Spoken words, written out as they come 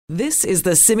This is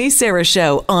the Simi Sara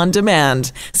Show on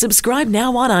demand. Subscribe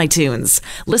now on iTunes.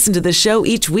 Listen to the show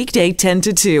each weekday 10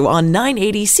 to 2 on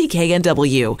 980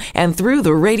 CKNW and through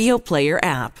the Radio Player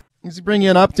app. Let's bring you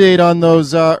an update on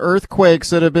those earthquakes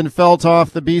that have been felt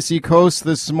off the BC coast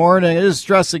this morning. I just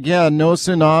stress again, no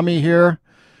tsunami here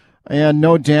and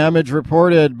no damage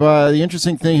reported. But the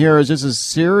interesting thing here is just a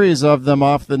series of them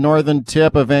off the northern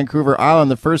tip of Vancouver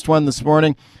Island. The first one this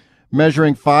morning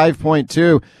measuring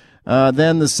 5.2.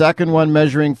 Then the second one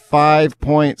measuring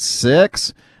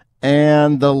 5.6,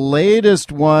 and the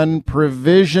latest one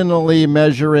provisionally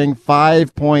measuring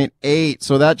 5.8.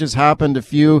 So that just happened a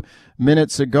few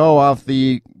minutes ago off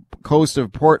the coast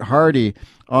of Port Hardy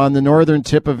on the northern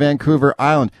tip of Vancouver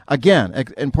Island. Again,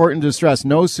 important to stress,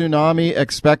 no tsunami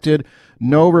expected,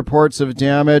 no reports of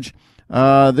damage.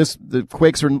 The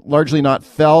quakes are largely not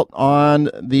felt on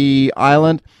the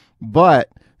island, but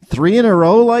 3 in a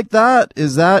row like that?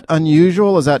 Is that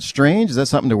unusual? Is that strange? Is that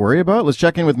something to worry about? Let's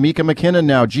check in with Mika McKinnon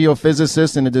now,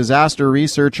 geophysicist and a disaster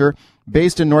researcher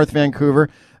based in North Vancouver.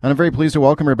 And I'm very pleased to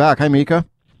welcome her back. Hi, Mika.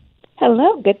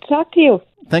 Hello. Good to talk to you.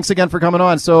 Thanks again for coming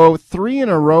on. So 3 in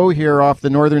a row here off the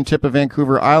northern tip of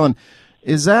Vancouver Island.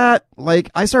 Is that,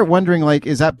 I start wondering,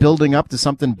 is that building up to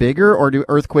something bigger, or do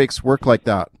earthquakes work like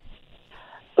that?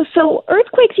 So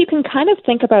earthquakes you can kind of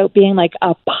think about being like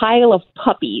a pile of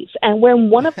puppies, and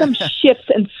when one of them shifts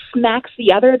and smacks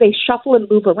the other, they shuffle and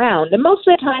move around. And most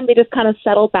of the time they just kind of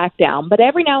settle back down. But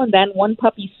every now and then one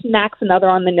puppy smacks another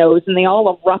on the nose and they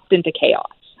all erupt into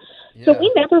chaos. Yeah. So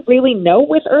we never really know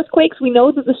with earthquakes. We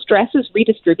know that the stress is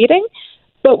redistributing,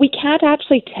 but we can't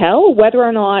actually tell whether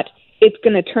or not it's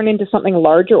going to turn into something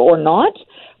larger or not.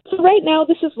 So right now,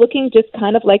 this is looking just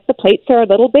kind of like the plates are a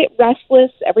little bit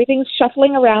restless. Everything's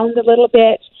shuffling around a little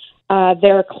bit.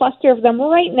 There are a cluster of them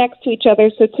right next to each other.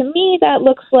 So to me, that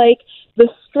looks like the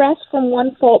stress from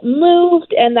one fault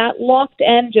moved, and that locked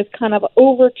end just kind of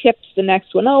over-tipped the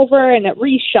next one over, and it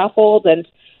reshuffled, and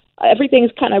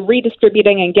everything's kind of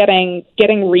redistributing and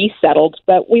getting resettled.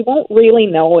 But we won't really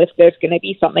know if there's going to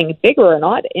be something bigger or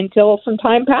not until some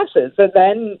time passes. And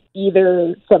then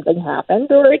either something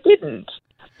happened or it didn't.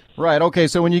 Right. Okay.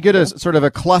 So when you get a sort of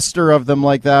a cluster of them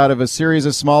like that, of a series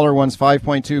of smaller ones,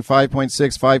 5.2,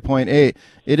 5.6, 5.8,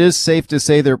 it is safe to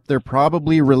say they're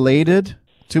probably related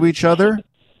to each other?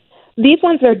 These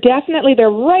ones are they're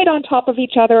right on top of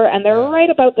each other, and they're right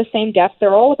about the same depth.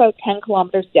 They're all about 10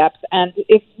 kilometers depth. And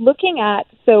if looking at,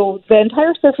 so the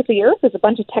entire surface of the Earth is a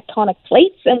bunch of tectonic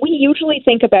plates, and we usually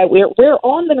think about we're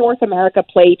on the North America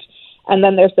plate, and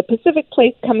then there's the Pacific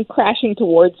plate coming crashing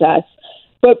towards us.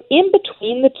 But in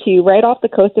between the two, right off the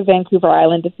coast of Vancouver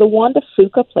Island, is the Juan de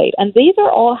Fuca plate. And these are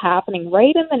all happening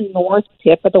right in the north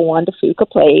tip of the Juan de Fuca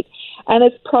plate. And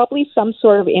it's probably some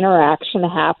sort of interaction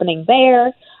happening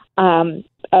there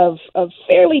of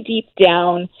fairly deep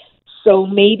down. So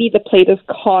maybe the plate is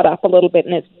caught up a little bit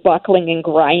and it's buckling and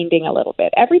grinding a little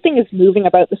bit. Everything is moving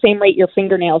about the same rate your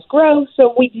fingernails grow.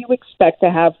 So we do expect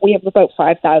we have about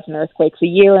 5,000 earthquakes a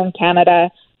year in Canada.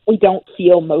 We don't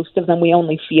feel most of them. We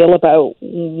only feel about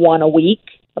one a week,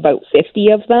 about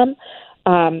 50 of them.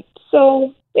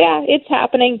 So, yeah, it's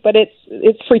happening, but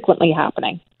it's frequently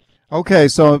happening. Okay,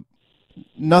 so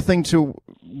nothing to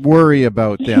worry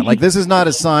about then. This is not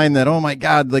a sign that, oh, my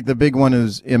God, the big one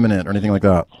is imminent or anything like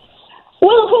that.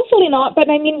 Well, hopefully not, but,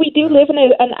 we do live in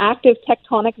an active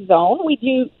tectonic zone. We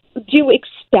do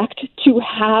expect to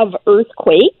have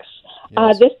earthquakes.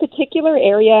 Yes. This particular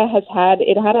area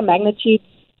had a magnitude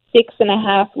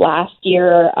 6.5 last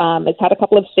year. It's had a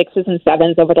couple of 6s and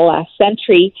 7s over the last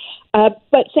century.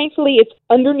 But thankfully, it's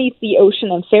underneath the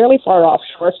ocean and fairly far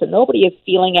offshore, so nobody is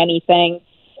feeling anything.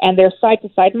 And there's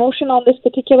side-to-side motion on this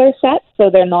particular set, so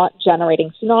they're not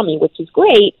generating tsunami, which is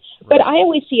great. Right. But I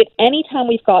always see it anytime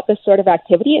we've got this sort of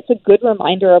activity, it's a good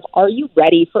reminder of, are you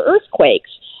ready for earthquakes?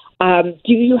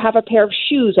 Do you have a pair of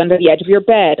shoes under the edge of your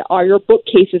bed? Are your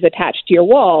bookcases attached to your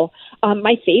wall?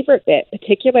 My favorite bit,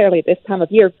 particularly this time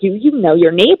of year, do you know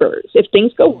your neighbors? If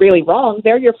things go really wrong,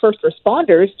 they're your first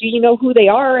responders. Do you know who they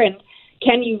are? And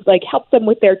can you help them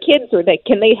with their kids, or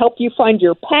can they help you find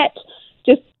your pet?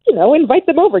 Just, invite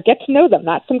them over, get to know them.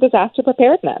 That's some disaster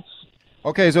preparedness.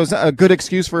 Okay, so it's a good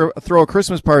excuse for throw a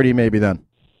Christmas party maybe then.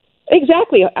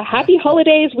 Exactly. Happy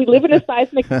holidays. We live in a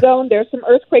seismic zone. There's some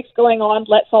earthquakes going on.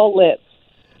 Let's all live.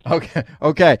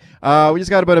 Okay. We just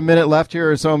got about a minute left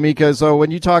here or so, Mika. So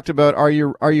when you talked about are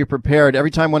you prepared?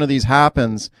 Every time one of these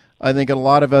happens, I think a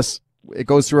lot of us, it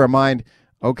goes through our mind,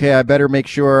 okay, I better make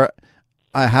sure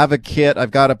I have a kit.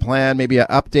 I've got a plan. Maybe I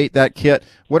update that kit.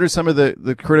 What are some of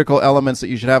the critical elements that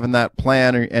you should have in that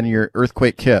plan and your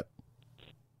earthquake kit?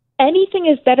 anything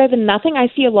is better than nothing. I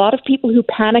see a lot of people who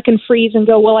panic and freeze and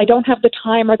go, well, I don't have the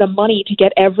time or the money to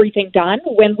get everything done.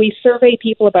 When we survey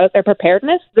people about their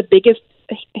preparedness, the biggest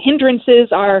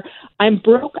hindrances are I'm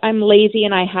broke, I'm lazy,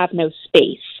 and I have no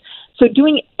space. So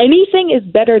doing anything is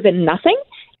better than nothing.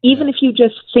 Even if you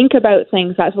just think about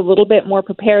things as a little bit more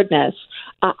preparedness,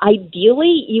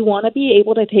 ideally you want to be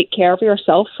able to take care of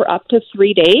yourself for up to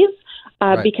 3 days.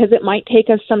 Because it might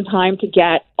take us some time to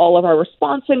get all of our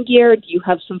response in gear. Do you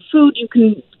have some food you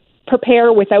can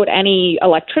prepare without any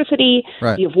electricity?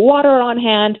 Right. Do you have water on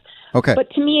hand? Okay. But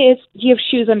to me, do you have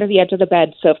shoes under the edge of the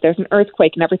bed? So if there's an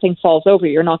earthquake and everything falls over,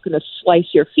 you're not going to slice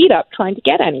your feet up trying to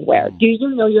get anywhere. Do you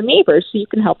know your neighbors so you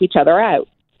can help each other out?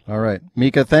 All right.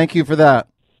 Mika, thank you for that.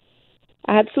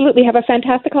 Absolutely. Have a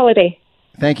fantastic holiday.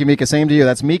 Thank you, Mika. Same to you.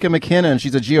 That's Mika McKinnon.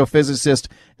 She's a geophysicist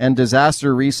and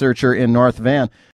disaster researcher in North Van.